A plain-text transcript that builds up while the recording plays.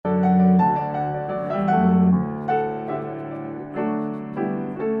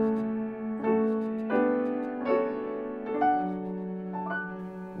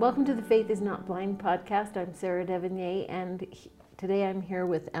Welcome to the Faith is Not Blind podcast. I'm Sarah Devonier, and today I'm here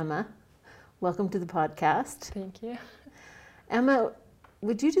with Emma. Welcome to the podcast. Thank you. Emma,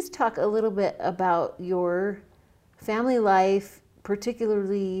 would you just talk a little bit about your family life,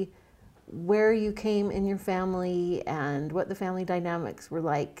 particularly where you came in your family and what the family dynamics were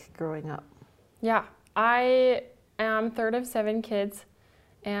like growing up? Yeah, I am third of 7 kids,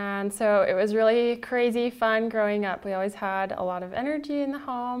 and so it was really crazy fun growing up. We always had a lot of energy in the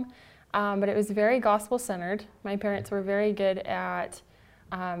home, but it was very gospel-centered. My parents were very good at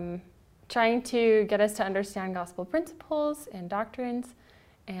trying to get us to understand gospel principles and doctrines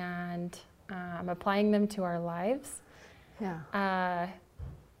and applying them to our lives. Yeah.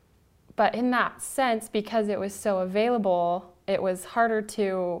 But in that sense, because it was so available, it was harder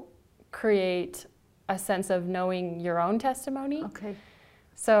to create a sense of knowing your own testimony. Okay.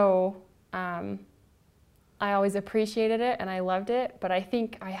 So I always appreciated it and I loved it, but I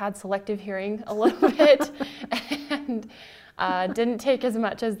think I had selective hearing a little bit and didn't take as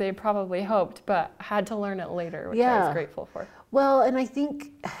much as they probably hoped, but had to learn it later, which I was grateful for. Well, and I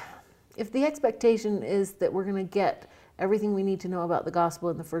think if the expectation is that we're going to get everything we need to know about the gospel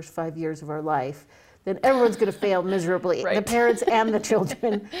in the first 5 years of our life, then everyone's going to fail miserably, Right. The parents and the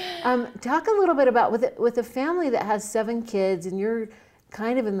children. Talk a little bit about, with a family that has 7 kids and you're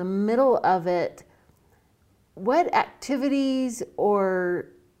kind of in the middle of it, what activities or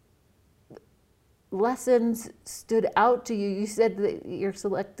lessons stood out to you? You said that your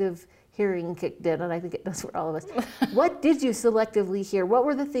selective hearing kicked in, and I think it does for all of us. What did you selectively hear? What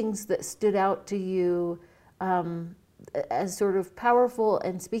were the things that stood out to you as sort of powerful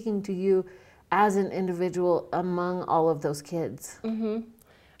and speaking to you as an individual among all of those kids?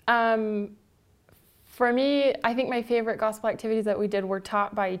 Mm-hmm. For me, I think my favorite gospel activities that we did were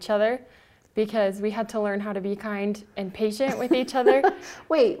taught by each other because we had to learn how to be kind and patient with each other.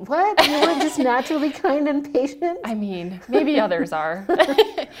 Wait, what? You were just naturally kind and patient? I mean, maybe others are.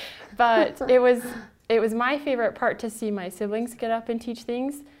 But it was my favorite part to see my siblings get up and teach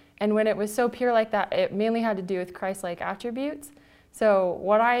things. And when it was so pure like that, it mainly had to do with Christ-like attributes. So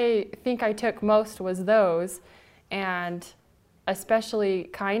what I think I took most was those, and especially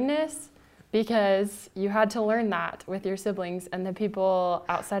kindness, because you had to learn that with your siblings and the people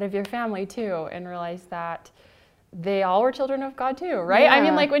outside of your family too, and realize that they all were children of God too, right? Yeah. I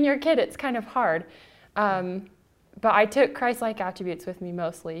mean, like when you're a kid, it's kind of hard. But I took Christ-like attributes with me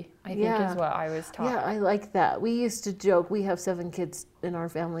mostly, I think is what I was taught. Yeah, I like that. We used to joke, we have 7 kids in our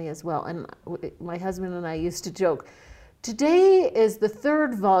family as well, and my husband and I used to joke, today is the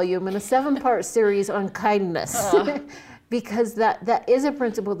 3rd volume in a 7-part series on kindness. Because that is a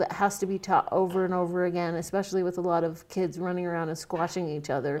principle that has to be taught over and over again, especially with a lot of kids running around and squashing each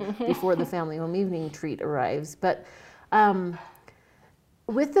other before the family home evening treat arrives. But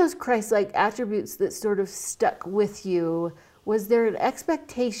with those Christ-like attributes that sort of stuck with you, was there an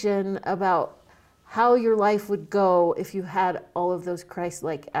expectation about how your life would go if you had all of those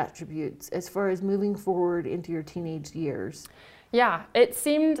Christ-like attributes as far as moving forward into your teenage years? Yeah, it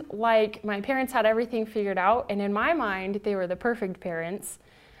seemed like my parents had everything figured out, and in my mind, they were the perfect parents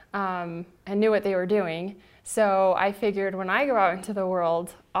and knew what they were doing. So I figured when I go out into the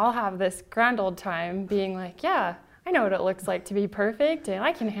world, I'll have this grand old time being like, yeah, I know what it looks like to be perfect, and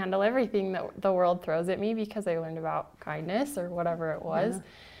I can handle everything that the world throws at me because I learned about kindness or whatever it was.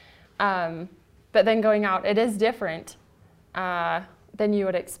 Yeah. But then going out, it is different than you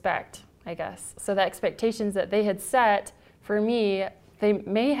would expect, I guess. So the expectations that they had set, for me, they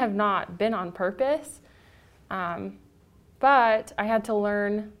may have not been on purpose, but I had to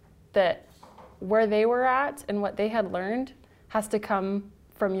learn that where they were at and what they had learned has to come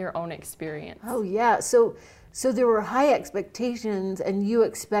from your own experience. Oh yeah, so there were high expectations and you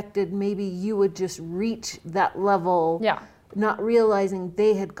expected maybe you would just reach that level, not realizing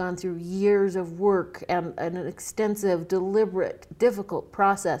they had gone through years of work and an extensive, deliberate, difficult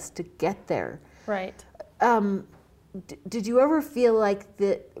process to get there. Right. Did you ever feel like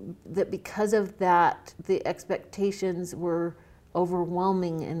that because of that, the expectations were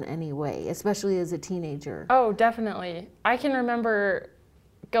overwhelming in any way, especially as a teenager? Oh, definitely. I can remember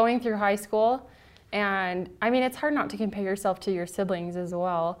going through high school, and I mean, it's hard not to compare yourself to your siblings as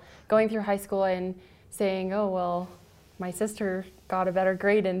well. Going through high school and saying, oh, well, my sister got a better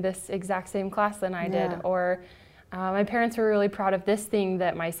grade in this exact same class than I did, or my parents were really proud of this thing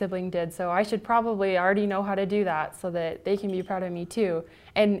that my sibling did, so I should probably already know how to do that so that they can be proud of me too.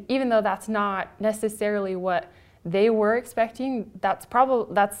 And even though that's not necessarily what they were expecting, that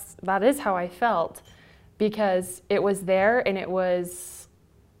is how I felt, because it was there and it was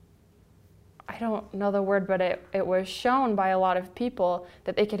I don't know the word, but it was shown by a lot of people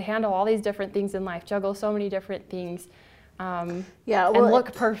that they could handle all these different things in life, juggle so many different things, and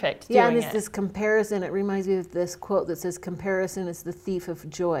look perfect doing and it's it. this comparison. It reminds me of this quote that says, "Comparison is the thief of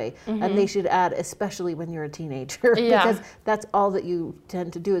joy." And they should add, especially when you're a teenager, because that's all that you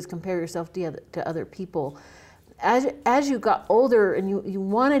tend to do is compare yourself to other people. As you got older and you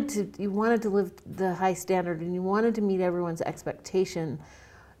wanted to live the high standard and you wanted to meet everyone's expectation,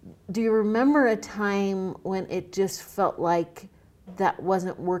 do you remember a time when it just felt like that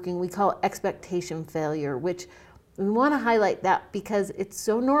wasn't working? We call it expectation failure, which we want to highlight that because it's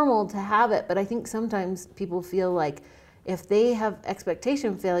so normal to have it, but I think sometimes people feel like if they have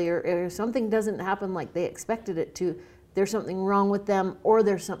expectation failure, or something doesn't happen like they expected it to, there's something wrong with them or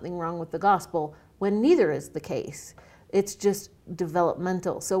there's something wrong with the gospel, when neither is the case. It's just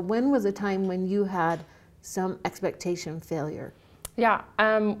developmental. So when was a time when you had some expectation failure? Yeah,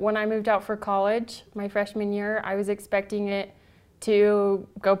 when I moved out for college, my freshman year, I was expecting it to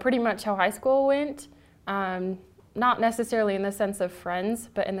go pretty much how high school went. Not necessarily in the sense of friends,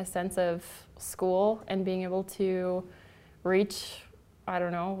 but in the sense of school and being able to reach, I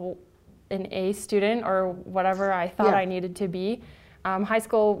don't know, an A student or whatever I thought I needed to be. High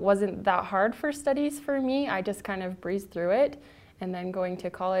school wasn't that hard for studies for me. I just kind of breezed through it. And then going to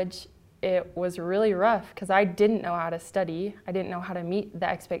college, it was really rough because I didn't know how to study. I didn't know how to meet the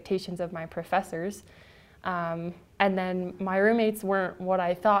expectations of my professors. And then my roommates weren't what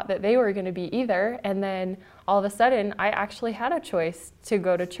I thought that they were going to be either. And then all of a sudden, I actually had a choice to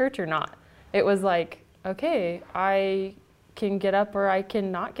go to church or not. It was like, okay, I can get up or I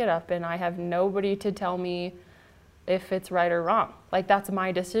can not get up, and I have nobody to tell me if it's right or wrong. Like, that's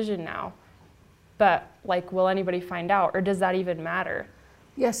my decision now. But, like, will anybody find out, or does that even matter?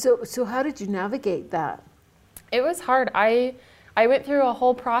 Yeah, so how did you navigate that? It was hard. I went through a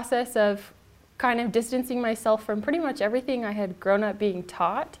whole process of kind of distancing myself from pretty much everything I had grown up being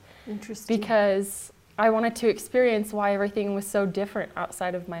taught. Interesting. Because I wanted to experience why everything was so different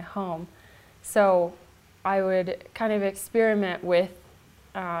outside of my home. So I would kind of experiment with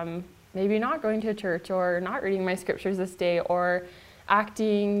maybe not going to church or not reading my scriptures this day or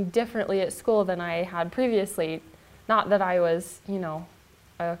acting differently at school than I had previously. Not that I was, you know,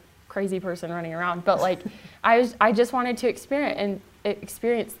 a crazy person running around, but like I just wanted to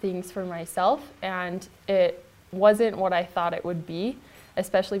experience things for myself, and it wasn't what I thought it would be,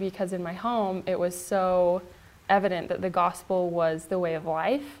 especially because in my home it was so evident that the gospel was the way of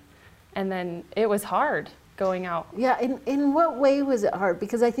life, and then it was hard going out. Yeah, in what way was it hard?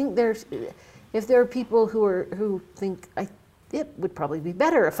 Because I think if there are people who think it would probably be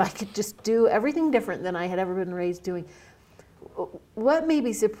better if I could just do everything different than I had ever been raised doing. What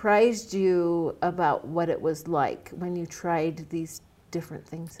maybe surprised you about what it was like when you tried these different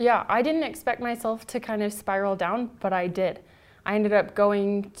things? Yeah, I didn't expect myself to kind of spiral down, but I did. I ended up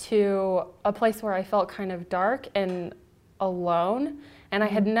going to a place where I felt kind of dark and alone, and I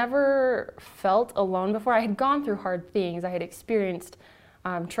had never felt alone before. I had gone through hard things. I had experienced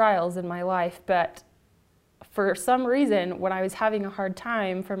trials in my life, but for some reason, when I was having a hard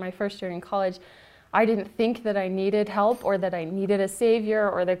time for my first year in college, I didn't think that I needed help or that I needed a savior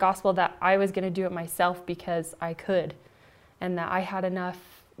or the gospel, that I was going to do it myself because I could, and that I had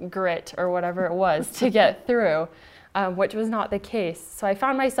enough grit or whatever it was to get through, which was not the case. So I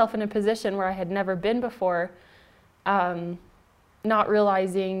found myself in a position where I had never been before, not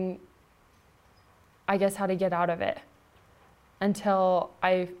realizing, I guess, how to get out of it until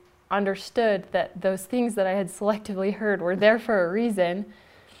I understood that those things that I had selectively heard were there for a reason,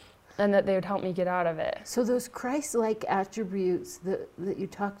 and that they would help me get out of it. So those Christ-like attributes that you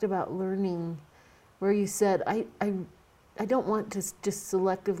talked about learning, where you said, I don't want to just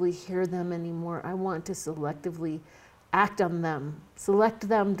selectively hear them anymore. I want to selectively act on them. Select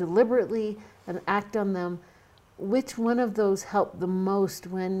them deliberately and act on them. Which one of those helped the most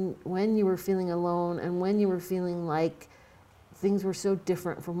when you were feeling alone and when you were feeling like things were so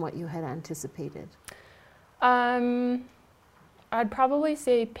different from what you had anticipated? I'd probably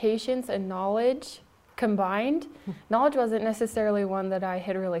say patience and knowledge combined. Knowledge wasn't necessarily one that I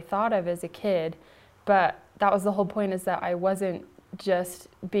had really thought of as a kid, but that was the whole point, is that I wasn't just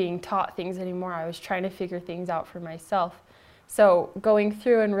being taught things anymore. I was trying to figure things out for myself. So going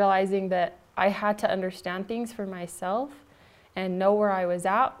through and realizing that I had to understand things for myself and know where I was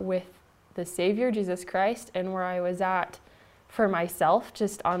at with the Savior, Jesus Christ, and where I was at for myself,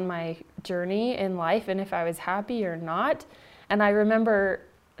 just on my journey in life, and if I was happy or not. And I remember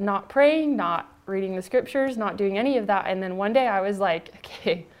not praying, not reading the scriptures, not doing any of that. And then one day I was like,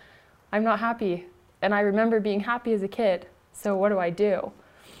 okay, I'm not happy. And I remember being happy as a kid. So what do I do?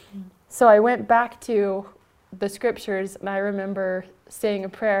 So I went back to the scriptures, and I remember saying a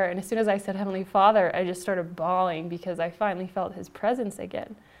prayer, and as soon as I said Heavenly Father, I just started bawling because I finally felt his presence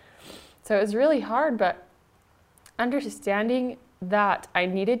again. So it was really hard, but understanding that I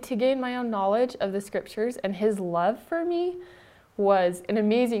needed to gain my own knowledge of the scriptures and his love for me was an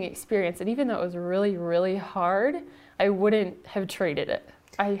amazing experience. And even though it was really, really hard, I wouldn't have traded it.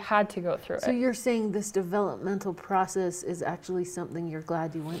 I had to go through it. So you're saying this developmental process is actually something you're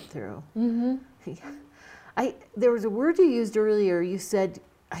glad you went through. Mm-hmm. There was a word you used earlier. You said,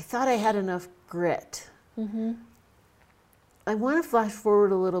 I thought I had enough grit. Mm-hmm. I want to flash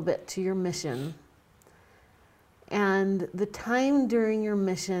forward a little bit to your mission and the time during your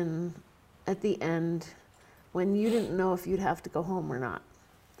mission at the end when you didn't know if you'd have to go home or not.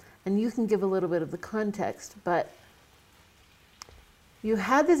 And you can give a little bit of the context, but you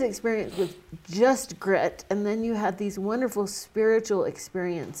had this experience with just grit, and then you had these wonderful spiritual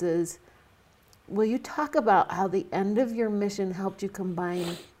experiences. Will you talk about how the end of your mission helped you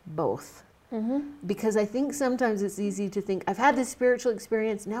combine both? Mm-hmm. Because I think sometimes it's easy to think, I've had this spiritual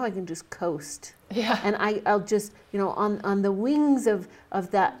experience, now I can just coast. Yeah. And I'll just, on the wings of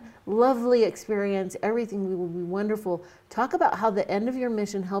that lovely experience, everything will be wonderful. Talk about how the end of your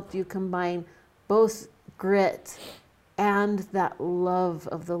mission helped you combine both grit and that love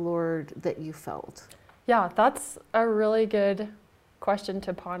of the Lord that you felt. Yeah, that's a really good question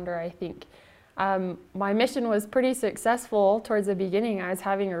to ponder, I think. My mission was pretty successful towards the beginning. I was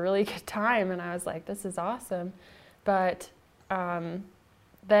having a really good time, and I was like, this is awesome. But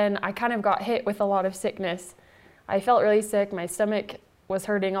then I kind of got hit with a lot of sickness. I felt really sick. My stomach was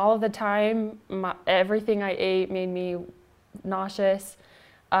hurting all of the time. Everything I ate made me nauseous.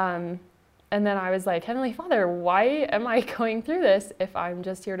 And then I was like, Heavenly Father, why am I going through this if I'm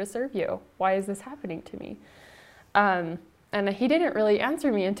just here to serve you? Why is this happening to me? And he didn't really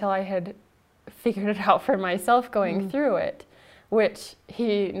answer me until I had figured it out for myself going through it, which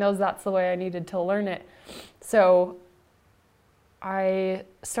he knows that's the way I needed to learn it. So I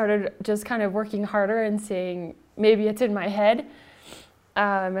started just kind of working harder and saying, maybe it's in my head,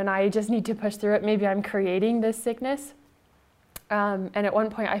 and I just need to push through it. Maybe I'm creating this sickness. And at one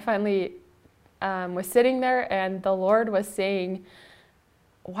point I finally was sitting there, and the Lord was saying,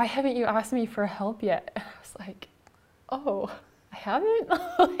 why haven't you asked me for help yet? And I was like, oh, I haven't?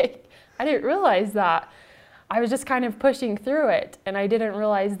 I didn't realize that. I was just kind of pushing through it, and I didn't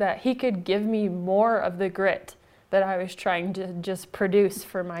realize that he could give me more of the grit that I was trying to just produce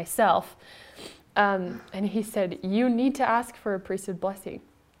for myself. And he said, you need to ask for a priesthood blessing.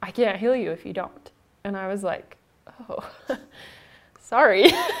 I can't heal you if you don't. And I was like, oh,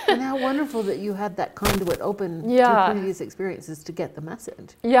 sorry. And how wonderful that you had that conduit open Yeah. to previous experiences to get the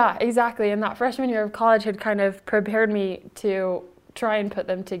message. Yeah, exactly. And that freshman year of college had kind of prepared me to try and put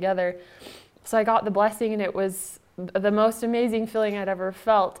them together. So I got the blessing, and it was the most amazing feeling I'd ever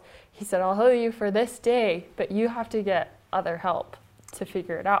felt. He said, I'll heal you for this day, but you have to get other help to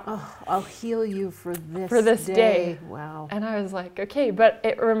figure it out. Oh, I'll heal you for this day. Wow. And I was like, okay, but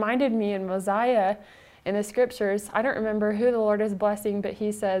it reminded me in Mosiah, in the scriptures, I don't remember who the Lord is blessing, but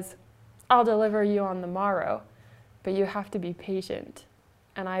he says, I'll deliver you on the morrow, but you have to be patient.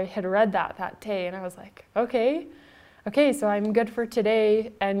 And I had read that day, and I was like, okay, so I'm good for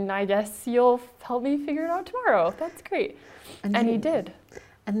today, and I guess you'll help me figure it out tomorrow. That's great. And he did.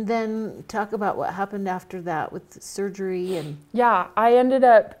 And then talk about what happened after that with surgery and... Yeah, I ended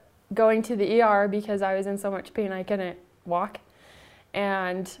up going to the ER because I was in so much pain I couldn't walk.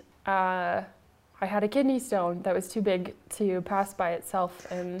 And I had a kidney stone that was too big to pass by itself.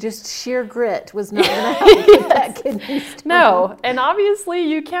 And just sheer grit was not going to help with that kidney stone. No, and obviously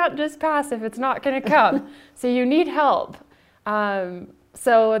you can't just pass if it's not going to come. So you need help.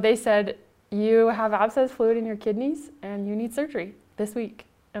 So they said, you have abscess fluid in your kidneys and you need surgery this week.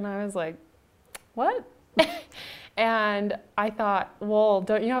 And I was like, what? And I thought, well,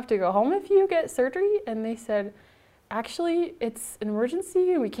 don't you have to go home if you get surgery? And they said, actually, it's an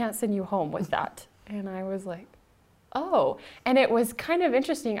emergency and we can't send you home with that. And I was like, oh. And it was kind of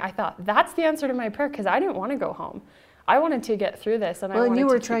interesting. I thought, that's the answer to my prayer, because I didn't want to go home. I wanted to get through this, and I wanted to keep serving.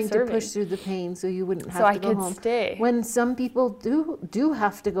 Well, and you were trying to push through the pain so you wouldn't have to go home. So I could stay. When some people do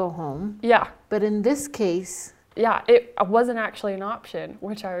have to go home. Yeah. But in this case... Yeah, it wasn't actually an option,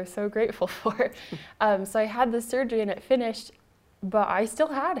 which I was so grateful for. So I had the surgery and it finished, but I still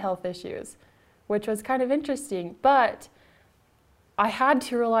had health issues, which was kind of interesting. But I had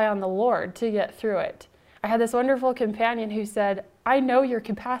to rely on the Lord to get through it. I had this wonderful companion who said, I know your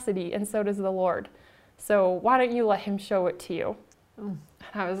capacity, and so does the Lord. So why don't you let him show it to you? And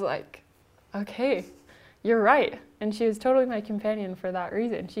I was like, okay. you're right. And she was totally my companion for that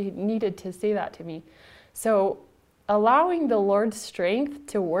reason. She needed to say that to me. So allowing the Lord's strength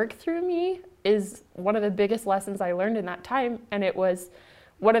to work through me is one of the biggest lessons I learned in that time. And it was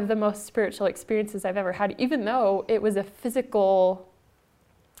one of the most spiritual experiences I've ever had, even though it was a physical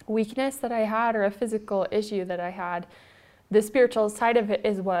weakness that I had or a physical issue that I had. The spiritual side of it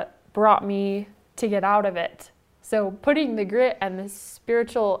is what brought me to get out of it. So putting the grit and the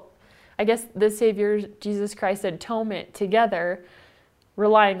spiritual, I guess the Savior, Jesus Christ, atonement together,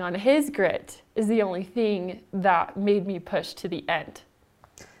 relying on his grit, is the only thing that made me push to the end.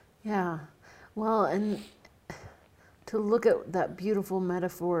 Yeah. Well, and to look at that beautiful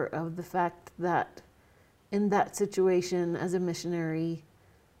metaphor of the fact that in that situation as a missionary,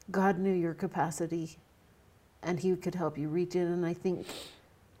 God knew your capacity and he could help you reach it. And I think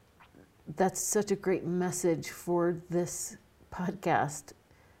that's such a great message for this podcast,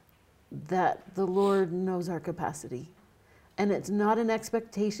 that the Lord knows our capacity. And it's not an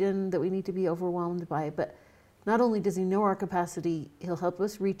expectation that we need to be overwhelmed by, but not only does he know our capacity, he'll help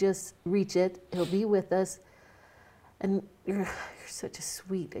us reach it, he'll be with us. And you're such a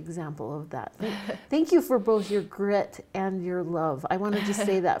sweet example of that. Thank you for both your grit and your love. I want to just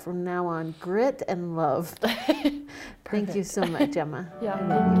say that from now on, grit and love. Thank you so much, Emma. Yeah, I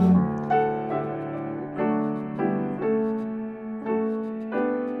love you.